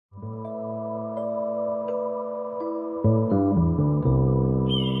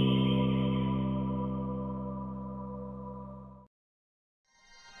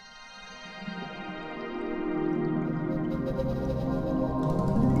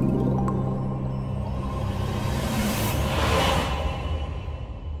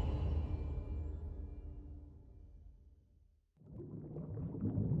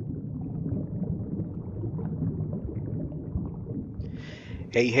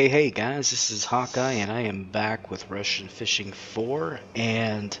Hey guys, this is Hawkeye and I am back with Russian Fishing 4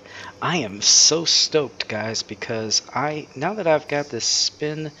 and I am so stoked guys because now that I've got this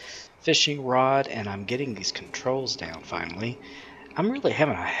spin fishing rod and I'm getting these controls down finally, I'm really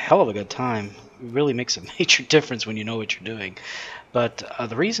having a hell of a good time. It really makes a major difference when you know what you're doing. But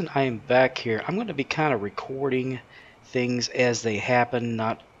the reason I am back here, I'm going to be kind of recording things as they happen,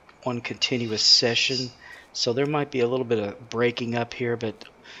 not one continuous session. So there might be a little bit of breaking up here, but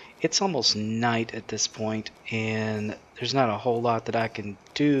it's almost night at this point, and there's not a whole lot that I can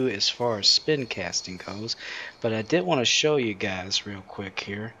do as far as spin casting goes. But I did want to show you guys real quick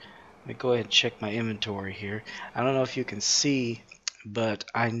here. Let me go ahead and check my inventory here. I don't know if you can see, but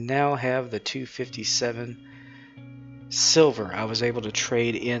I now have the 257 silver. I was able to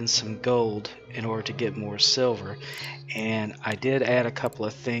trade in some gold in order to get more silver, and I did add a couple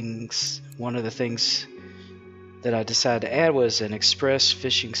of things. One of the things that I decided to add was an express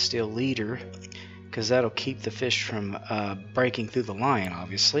fishing steel leader, because that'll keep the fish from breaking through the line,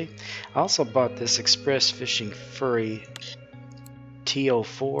 obviously. I also bought this express fishing furry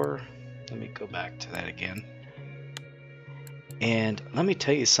TO4. Let me go back to that again. And let me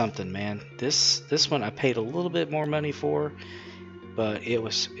tell you something, man. This one I paid a little bit more money for, but it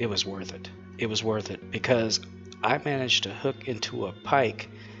was worth it. It was worth it because I managed to hook into a pike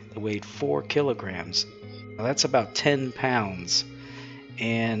that weighed 4 kilograms. Now that's about 10 pounds,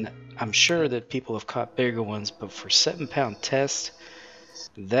 and I'm sure that people have caught bigger ones, but for 7-pound test,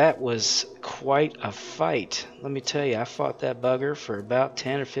 that was quite a fight. Let me tell you, I fought that bugger for about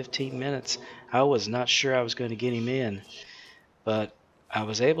 10 or 15 minutes. I was not sure I was going to get him in, but I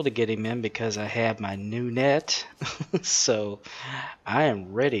was able to get him in because I have my new net. So I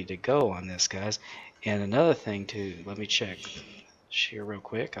am ready to go on this, guys. And another thing too, let me check here real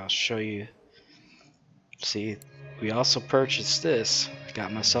quick. I'll show you. See, we also purchased this. I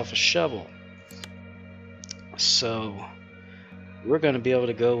got myself a shovel. So we're going to be able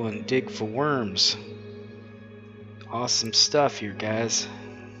to go and dig for worms. Awesome stuff here, guys.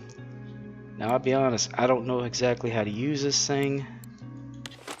 Now I'll be honest, I don't know exactly how to use this thing.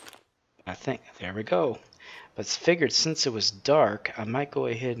 I think, there we go. But figured since it was dark, I might go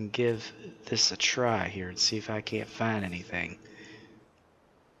ahead and give this a try here and see if I can't find anything.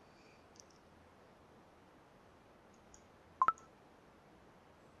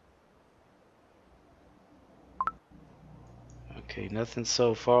 Okay, nothing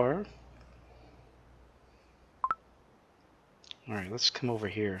so far. Alright, let's come over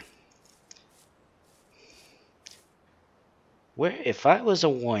here. Where, if I was a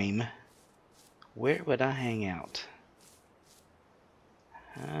worm, where would I hang out?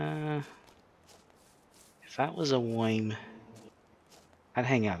 If I was a worm, I'd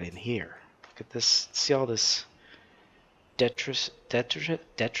hang out in here. Look at this. See all this detritus?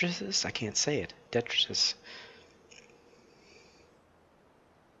 I can't say it. Detritus.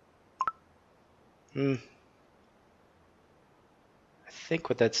 I think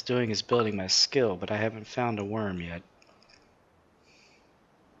what that's doing is building my skill, but I haven't found a worm yet.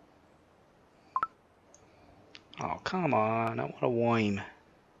 Oh, come on. I want a worm.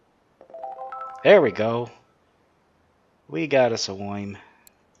 There we go. We got us a worm.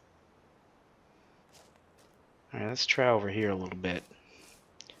 Alright, let's try over here a little bit.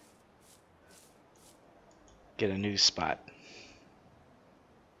 Get a new spot.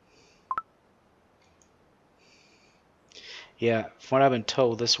 Yeah, from what I've been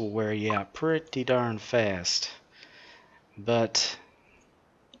told, this will wear you out pretty darn fast. But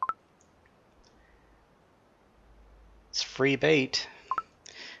it's free bait.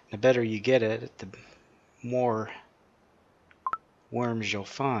 The better you get it, the more worms you'll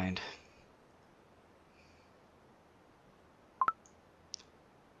find.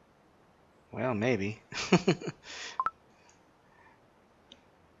 Well, maybe.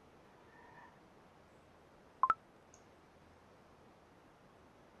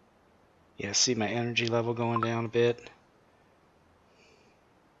 Yeah, see my energy level going down a bit.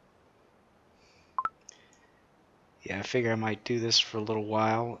 Yeah, I figure I might do this for a little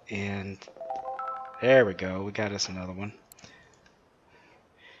while, and there we go. We got us another one.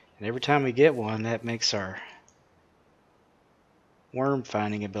 And every time we get one, that makes our worm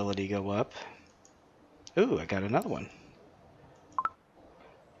finding ability go up. Ooh, I got another one.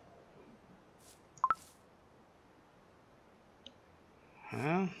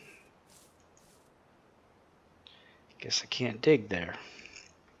 Well, guess I can't dig there.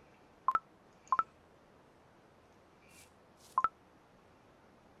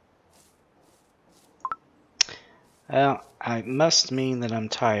 Well, I must mean that I'm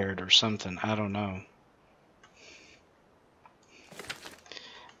tired or something. I don't know.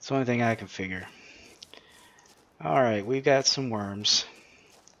 the only thing I can figure. Alright, we've got some worms.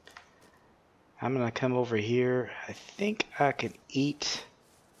 I'm gonna come over here. I think I can eat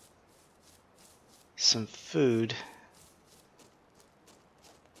some food.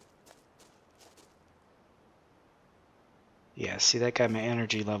 Yeah, see, that got my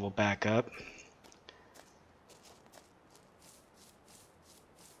energy level back up.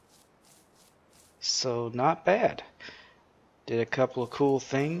 So not bad. Did a couple of cool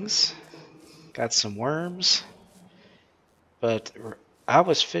things. Got some worms. But I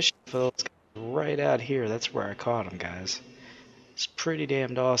was fishing for those guys right out here. That's where I caught them, guys. It's pretty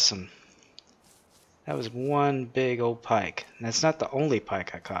damned awesome. That was one big old pike. And that's not the only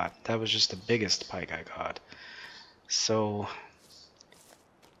pike I caught. That was just the biggest pike I caught. So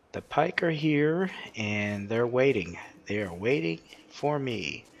the pike are here and they're waiting. They are waiting for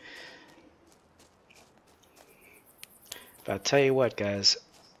me. But I'll tell you what, guys.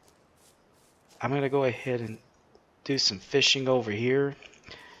 I'm going to go ahead and do some fishing over here.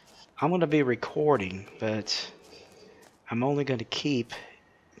 I'm going to be recording, but I'm only going to keep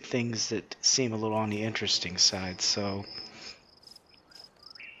things that seem a little on the interesting side. So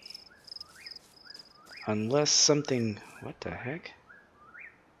unless something... What the heck?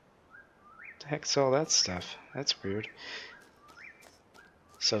 What the heck's all that stuff? That's weird.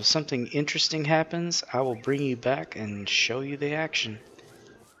 So if something interesting happens, I will bring you back and show you the action.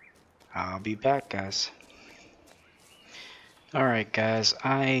 I'll be back, guys. Alright, guys,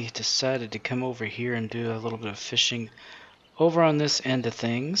 I decided to come over here and do a little bit of fishing over on this end of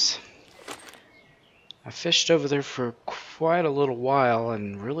things. I fished over there for quite a little while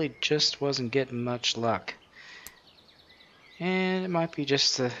and really just wasn't getting much luck. And it might be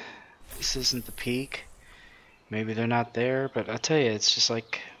just this isn't the peak. Maybe they're not there, but I tell you, it's just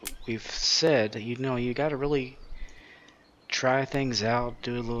like we've said, you know, you gotta really try things out,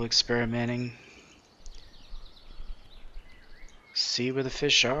 do a little experimenting, see where the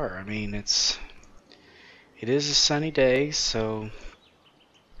fish are. I mean, it is a sunny day, so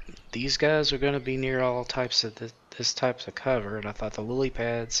these guys are going to be near all types of this types of cover, and I thought the lily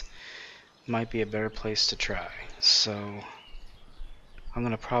pads might be a better place to try. So I'm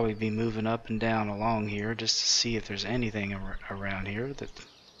going to probably be moving up and down along here just to see if there's anything around here that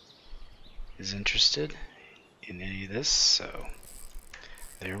is interested in any of this. So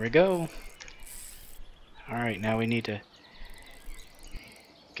there we go. Alright, now we need to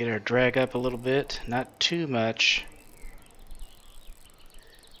get our drag up a little bit, not too much.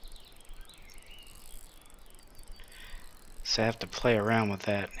 So I have to play around with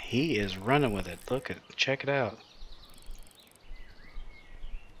that. He is running with it. Look at, check it out.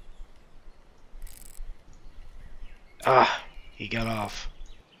 Ah, he got off.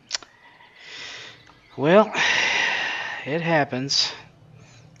 Well, it happens.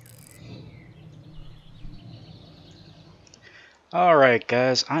 Alright,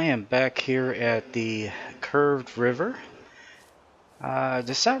 guys, I am back here at the curved river. I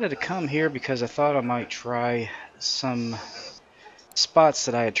decided to come here because I thought I might try some spots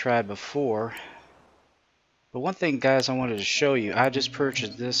that I had tried before. But one thing, guys, I wanted to show you. I just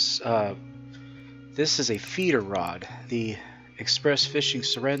purchased this. This is a feeder rod, the Express Fishing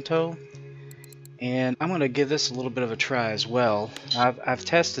Sorrento, and I'm going to give this a little bit of a try as well. I've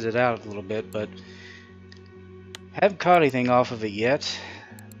tested it out a little bit, but haven't caught anything off of it yet.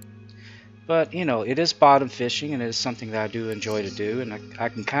 But you know, it is bottom fishing, and it is something that I do enjoy to do, and I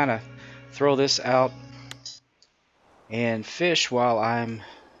can kind of throw this out and fish while I'm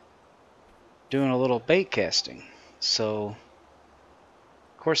doing a little bait casting. So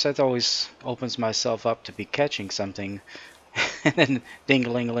of course that always opens myself up to be catching something and then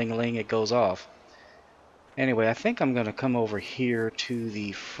ding-a-ling-a-ling-a-ling, it goes off. Anyway, I think I'm going to come over here to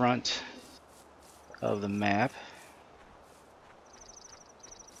the front of the map.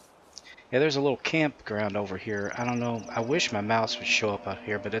 Yeah, there's a little campground over here. I don't know, I wish my mouse would show up out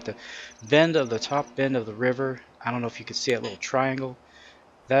here, but at the bend of the top bend of the river, I don't know if you can see that little triangle.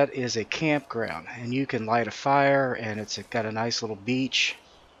 That is a campground, and you can light a fire, and it's got a nice little beach.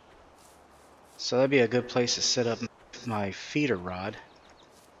 So that'd be a good place to set up my feeder rod.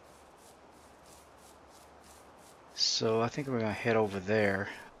 So I think we're going to head over there,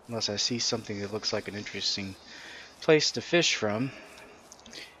 unless I see something that looks like an interesting place to fish from.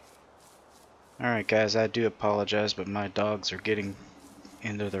 Alright guys, I do apologize, but my dogs are getting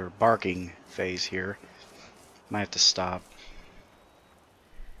into their barking phase here. Might have to stop.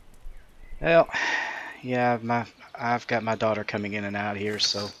 Well, yeah, I've got my daughter coming in and out here,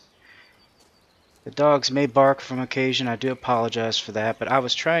 so the dogs may bark from occasion. I do apologize for that, but I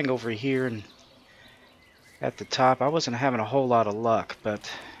was trying over here and at the top. I wasn't having a whole lot of luck,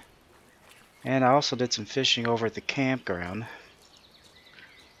 but And I also did some fishing over at the campground.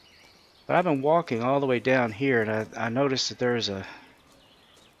 But I've been walking all the way down here, and I noticed that there's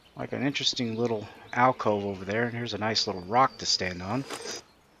like an interesting little alcove over there, and here's a nice little rock to stand on.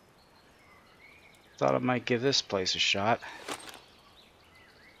 Thought I might give this place a shot.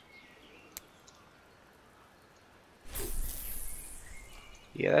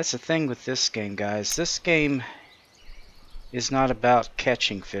 Yeah, that's the thing with this game, guys. This game is not about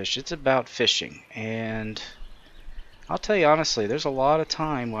catching fish, it's about fishing. And I'll tell you honestly, there's a lot of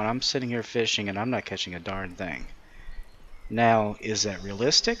time when I'm sitting here fishing and I'm not catching a darn thing. Now, is that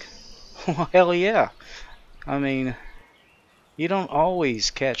realistic? Well, hell yeah. I mean, you don't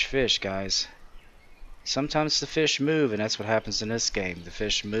always catch fish, guys. Sometimes the fish move, and that's what happens in this game. The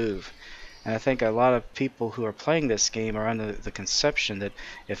fish move. And I think a lot of people who are playing this game are under the conception that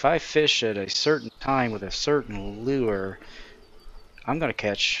if I fish at a certain time with a certain lure, I'm going to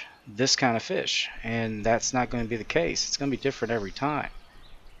catch this kind of fish. And that's not going to be the case. It's going to be different every time.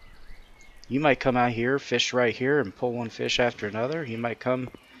 You might come out here, fish right here, and pull one fish after another. You might come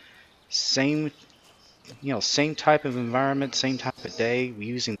same type of environment, same type of day,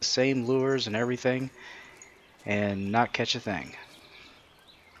 using the same lures and everything, and not catch a thing.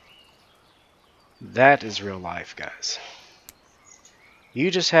 That is real life, guys. You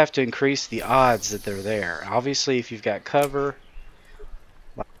just have to increase the odds that they're there. Obviously, if you've got cover,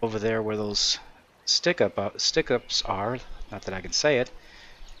 like over there where those stick-ups are, not that I can say it,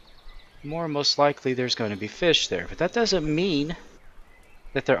 most likely there's going to be fish there. But that doesn't mean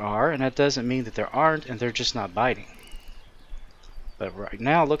that there are, and that doesn't mean that there aren't, and they're just not biting. But right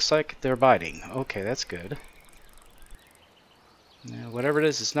now it looks like they're biting. Okay, that's good. Now, whatever it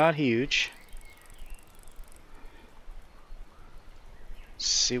is, it's not huge. Let's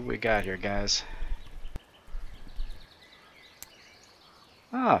see what we got here, guys.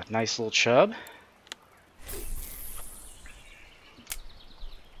 Ah, nice little chub.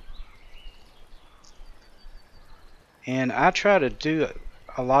 And I try to do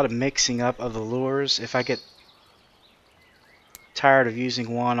a lot of mixing up of the lures. If I get tired of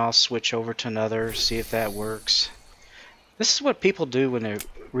using one, I'll switch over to another, see if that works. This is what people do when they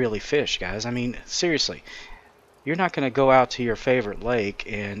really fish, guys. I mean, seriously. You're not going to go out to your favorite lake,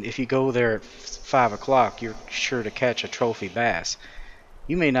 and if you go there at 5 o'clock, you're sure to catch a trophy bass.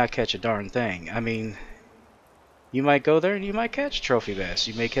 You may not catch a darn thing. I mean, you might go there and you might catch a trophy bass.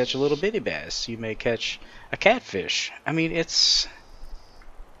 You may catch a little bitty bass. You may catch a catfish. I mean,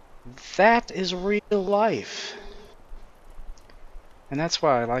 that is real life. And that's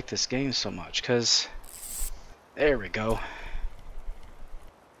why I like this game so much, because there we go.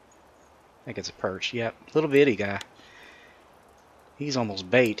 I think it's a perch. Yep, little bitty guy. He's almost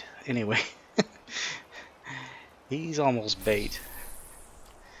bait. Anyway, he's almost bait.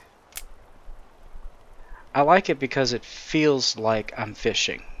 I like it because it feels like I'm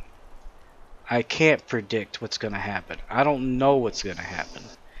fishing. I can't predict what's going to happen. I don't know what's going to happen.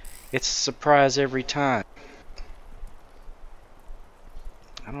 It's a surprise every time.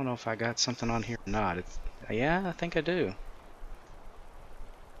 I don't know if I got something on here or not. Yeah, I think I do.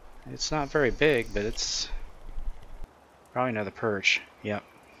 It's not very big, but it's probably another perch. Yep.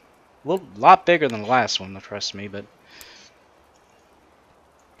 A lot bigger than the last one, trust me, but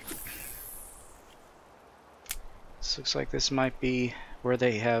this looks like this might be where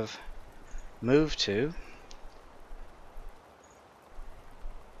they have moved to.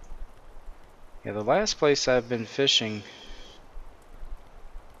 Yeah, the last place I've been fishing,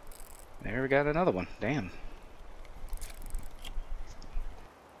 there we got another one. Damn.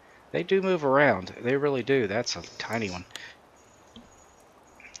 They do move around. They really do. That's a tiny one.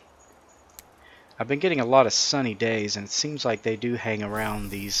 I've been getting a lot of sunny days, and it seems like they do hang around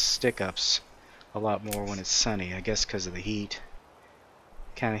these stick-ups a lot more when it's sunny. I guess because of the heat.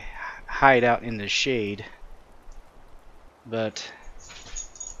 Kind of hide out in the shade. But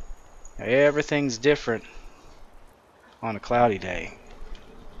everything's different on a cloudy day.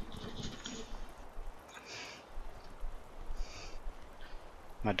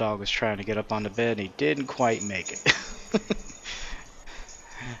 My dog was trying to get up on the bed and he didn't quite make it.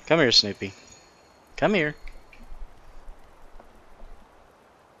 Come here, Snoopy. Come here.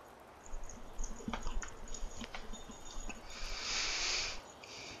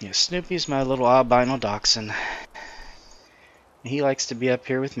 Yeah, Snoopy's my little albino dachshund. He likes to be up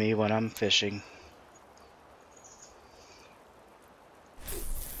here with me when I'm fishing.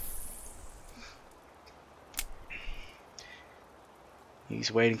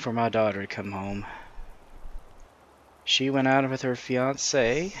 He's waiting for my daughter to come home. She went out with her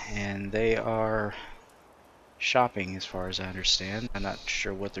fiance, and they are shopping as far as I understand. I'm not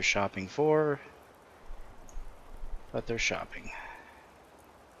sure what they're shopping for, but they're shopping.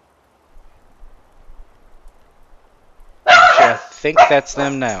 Actually, I think that's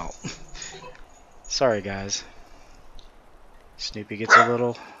them now. Sorry guys. Snoopy gets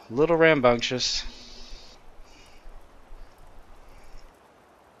a little rambunctious.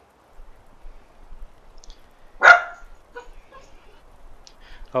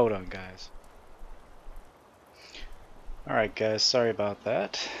 Hold on guys. Alright guys, sorry about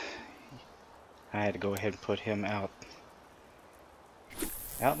that. I had to go ahead and put him out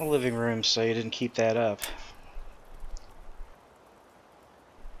in the living room so you didn't keep that up.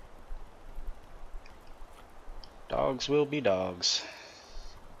 Dogs will be dogs.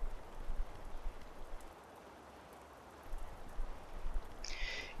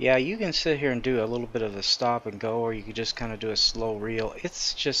 Yeah, you can sit here and do a little bit of a stop and go, or you could just kind of do a slow reel.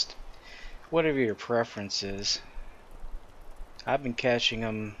 It's just whatever your preference is. I've been catching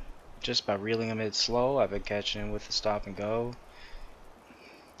them just by reeling them in slow. I've been catching them with the stop and go.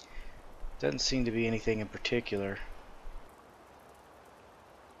 Doesn't seem to be anything in particular.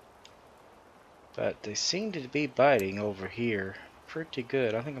 But they seem to be biting over here pretty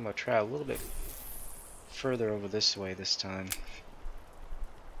good. I think I'm going to try a little bit further over this way this time.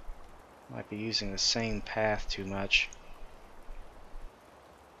 Might be using the same path too much.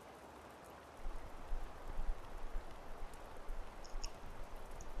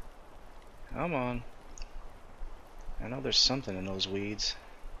 Come on. I know there's something in those weeds.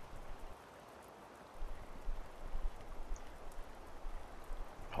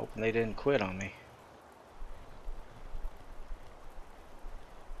 Hoping they didn't quit on me.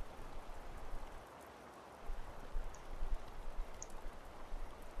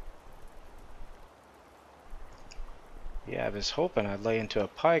 Yeah, I was hoping I'd lay into a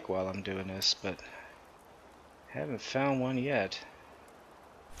pike while I'm doing this, but haven't found one yet.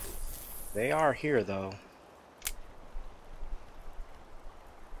 They are here though.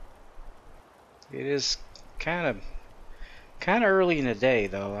 It is kind of early in the day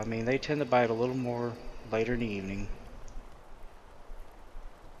though. I mean, they tend to bite a little more later in the evening.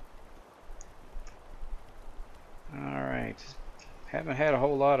 Alright. Haven't had a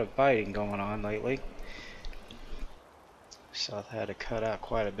whole lot of biting going on lately. So I've had to cut out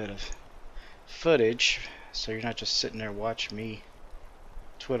quite a bit of footage so you're not just sitting there watching me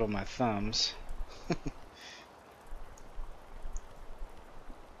twiddle my thumbs.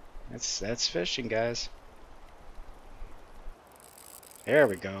 That's fishing, guys. There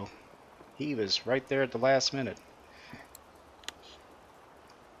we go. He was right there at the last minute.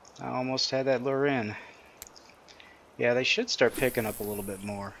 I almost had that lure in. Yeah, they should start picking up a little bit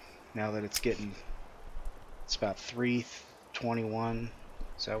more now that it's about 3:21.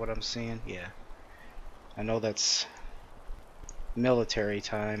 Is that what I'm seeing? Yeah. I know that's military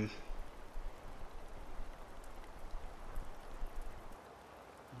time.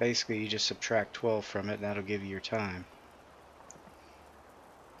 Basically, you just subtract 12 from it, and that'll give you your time.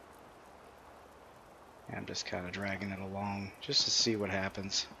 I'm just kind of dragging it along just to see what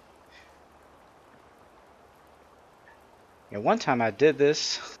happens. Yeah, one time I did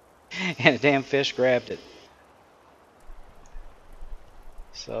this, and a damn fish grabbed it.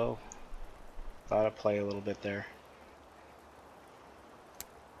 So, thought I'd play a little bit there.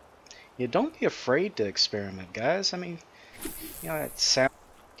 Yeah, don't be afraid to experiment, guys. I mean, you know, it sounds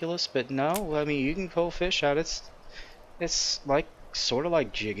ridiculous, but no. I mean, you can pull fish out. It's like sort of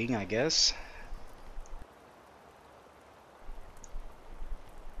like jigging, I guess.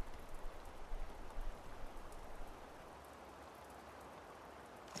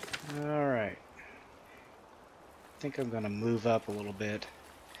 Alright. I think I'm going to move up a little bit.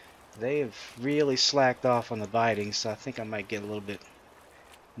 They have really slacked off on the biting, so I think I might get a little bit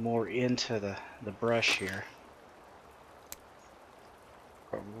more into the brush here.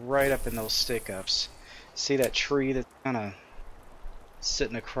 But right up in those stick-ups. See that tree that's kind of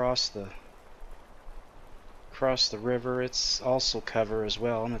sitting across the river? It's also cover as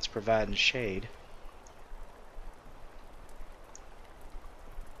well, and it's providing shade.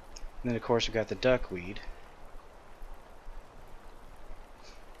 And then of course we've got the duckweed.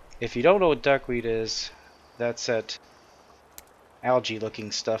 If you don't know what duckweed is, that's that algae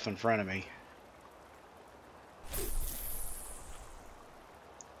looking stuff in front of me.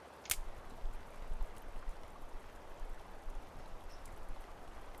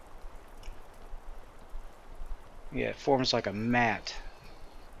 Yeah, it forms like a mat.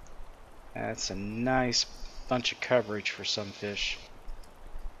 That's a nice bunch of coverage for some fish.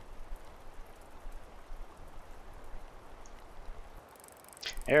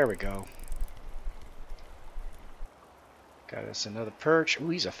 There we go. Got us another perch. Ooh,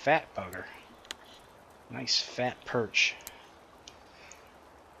 he's a fat bugger. Nice fat perch.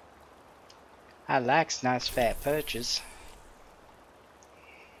 I likes nice fat perches.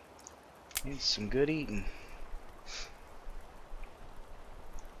 It's some good eating.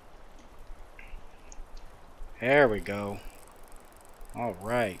 There we go. All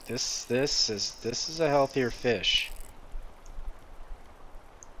right, this is a healthier fish.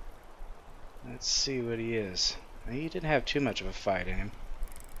 Let's see what he is. He didn't have too much of a fight in him,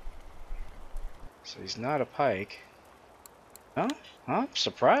 so he's not a pike. Oh, I'm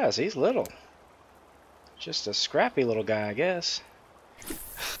surprised. He's little. Just a scrappy little guy, I guess.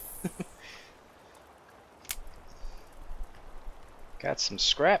 Got some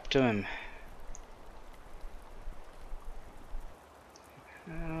scrap to him.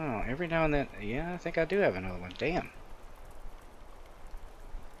 Oh, every now and then, yeah, I think I do have another one. Damn.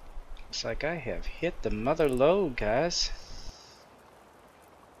 Looks like I have hit the mother load, guys.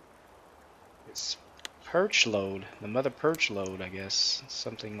 It's perch load, the mother perch load, I guess,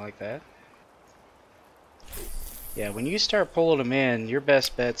 something like that. Yeah, when you start pulling them in, your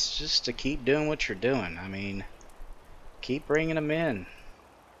best bet's just to keep doing what you're doing. I mean, keep bringing them in.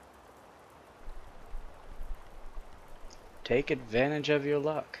 Take advantage of your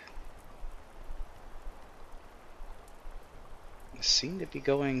luck. I seem to be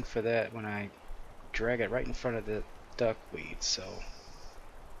going for that when I drag it right in front of the duckweed, so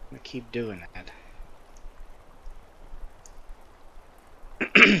I'm gonna keep doing that.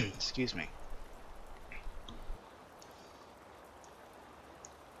 Excuse me.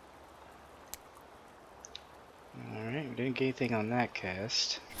 Alright, we didn't get anything on that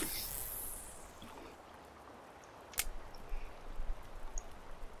cast.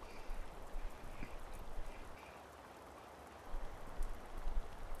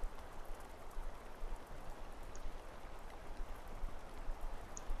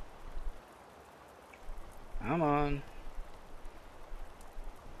 Come on.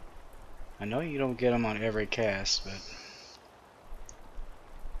 I know you don't get them on every cast, but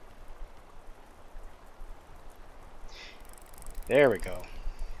there we go.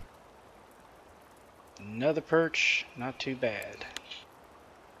 Another perch, not too bad.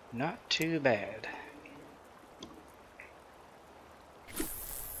 Not too bad.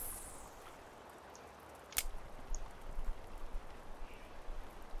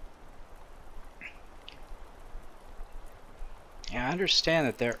 Yeah, I understand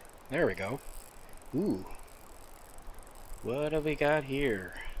that there we go. Ooh. What have we got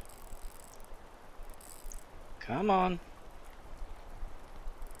here? Come on.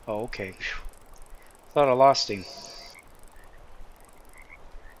 Oh, okay. Thought I lost him.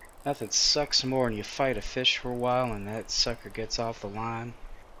 Nothing sucks more when you fight a fish for a while and that sucker gets off the line.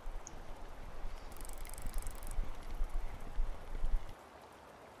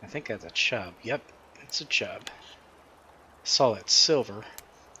 I think that's a chub. Yep, it's a chub. Saw that silver.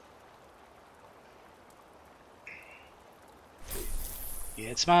 Yeah,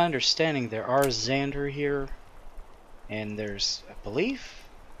 it's my understanding there are Xander here, and there's, I believe,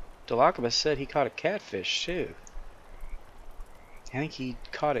 DULAKABA'S said he caught a catfish too. I think he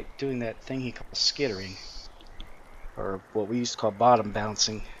caught it doing that thing he calls skittering, or what we used to call bottom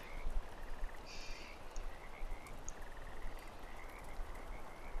bouncing.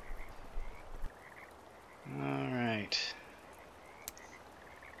 Alright.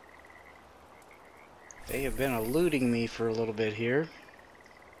 They have been eluding me for a little bit here.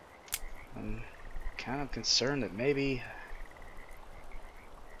 I'm kind of concerned that maybe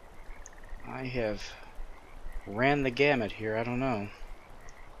I have ran the gamut here. I don't know.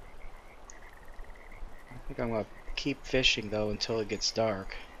 I think I'm going to keep fishing though until it gets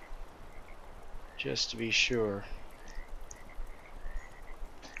dark, just to be sure.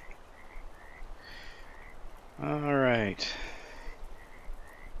 Alright.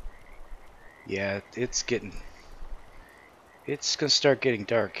 Yeah, it's gonna start getting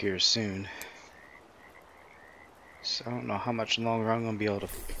dark here soon. So I don't know how much longer I'm gonna be able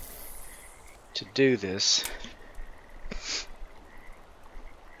to do this.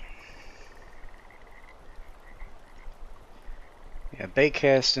 Yeah, bait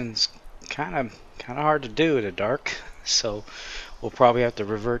casting's kind of hard to do in the dark, so we'll probably have to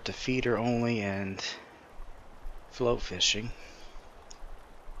revert to feeder only and float fishing.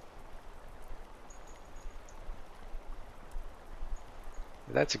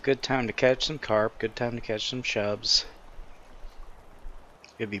 That's a good time to catch some carp, good time to catch some chubs.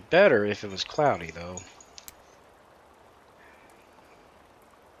 It'd be better if it was cloudy though.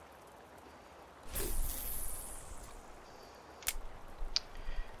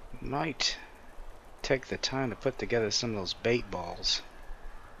 Might take the time to put together some of those bait balls.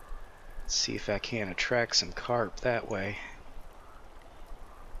 Let's see if I can attract some carp that way.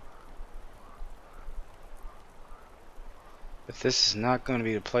 But this is not going to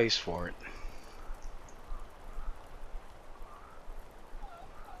be the place for it.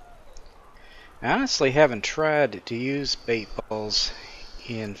 I honestly haven't tried to use bait balls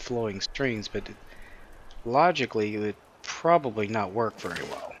in flowing streams, but logically it would probably not work very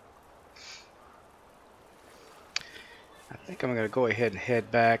well. I think I'm going to go ahead and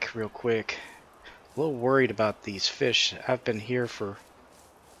head back real quick. A little worried about these fish. I've been here for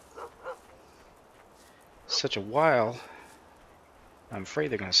such a while. I'm afraid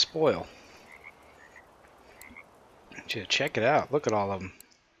they're going to spoil. Check it out. Look at all of them.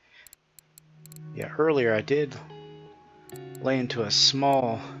 Yeah, earlier I did lay into a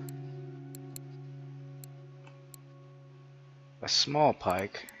small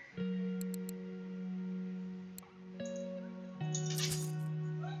pike.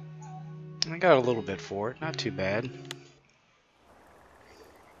 I got a little bit for it, not too bad.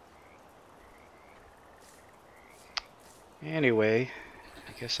 Anyway,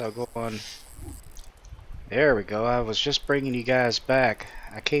 I guess I'll go on. There we go. I was just bringing you guys back.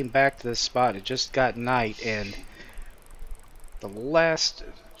 I came back to this spot. It just got night, and the last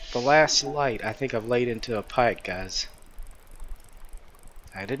light, I think I've laid into a pike, guys.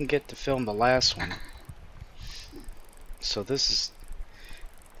 I didn't get to film the last one, so this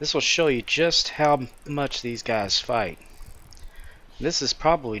will show you just how much these guys fight. This is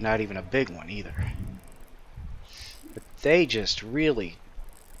probably not even a big one either, but they just really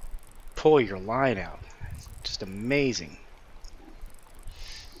pull your line out. Just amazing.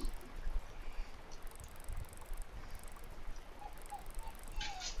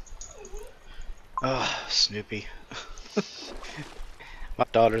 Oh, Snoopy. My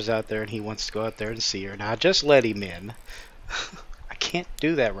daughter's out there and he wants to go out there and see her. Now just let him in. I can't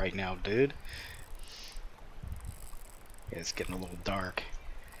do that right now, dude. Yeah, it's getting a little dark.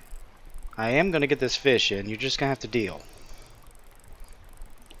 I am going to get this fish in. You're just going to have to deal.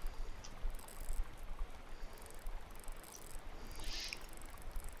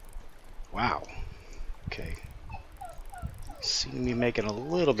 Wow. Okay. Seem to be making a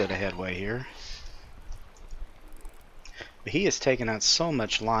little bit of headway here. But he is taking out so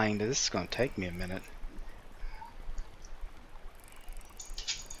much line that this is going to take me a minute.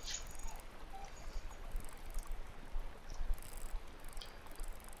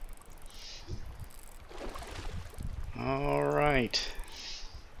 Alright.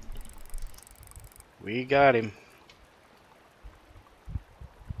 We got him.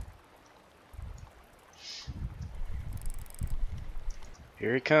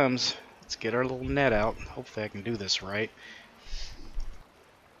 Here he comes. Let's get our little net out. Hopefully I can do this right.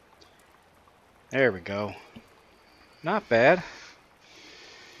 There we go. Not bad.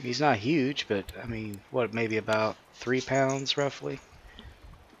 He's not huge, but I mean, what, maybe about 3 pounds roughly?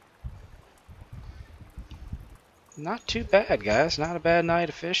 Not too bad, guys. Not a bad night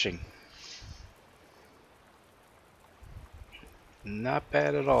of fishing. Not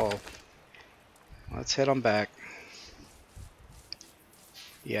bad at all. Let's head on back.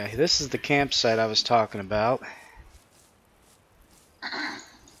 Yeah, this is the campsite I was talking about.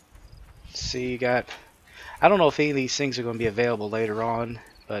 See, you got... I don't know if any of these things are going to be available later on,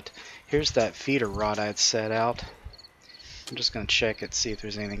 but here's that feeder rod I had set out. I'm just going to check it, see if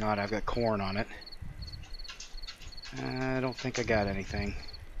there's anything on it. I've got corn on it. I don't think I got anything.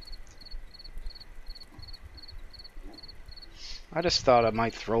 I just thought I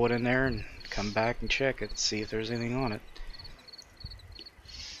might throw it in there and come back and check it, see if there's anything on it.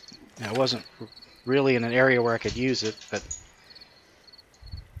 I wasn't really in an area where I could use it, but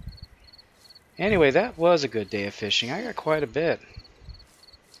anyway, that was a good day of fishing. I got quite a bit.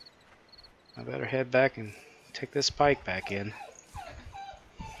 I better head back and take this pike back in.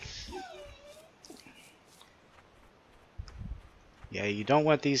 Yeah, you don't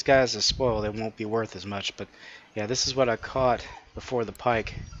want these guys to spoil. They won't be worth as much, but yeah, this is what I caught before the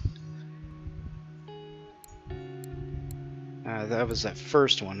pike. That was that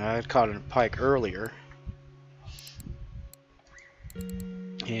first one. I had caught a pike earlier,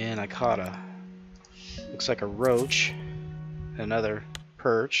 and I caught a, looks like a roach, another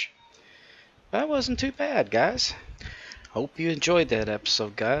perch. That wasn't too bad, guys. Hope you enjoyed that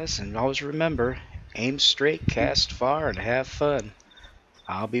episode, guys, and always remember, aim straight, cast far, and have fun.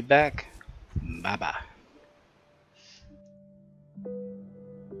 I'll be back. Bye bye.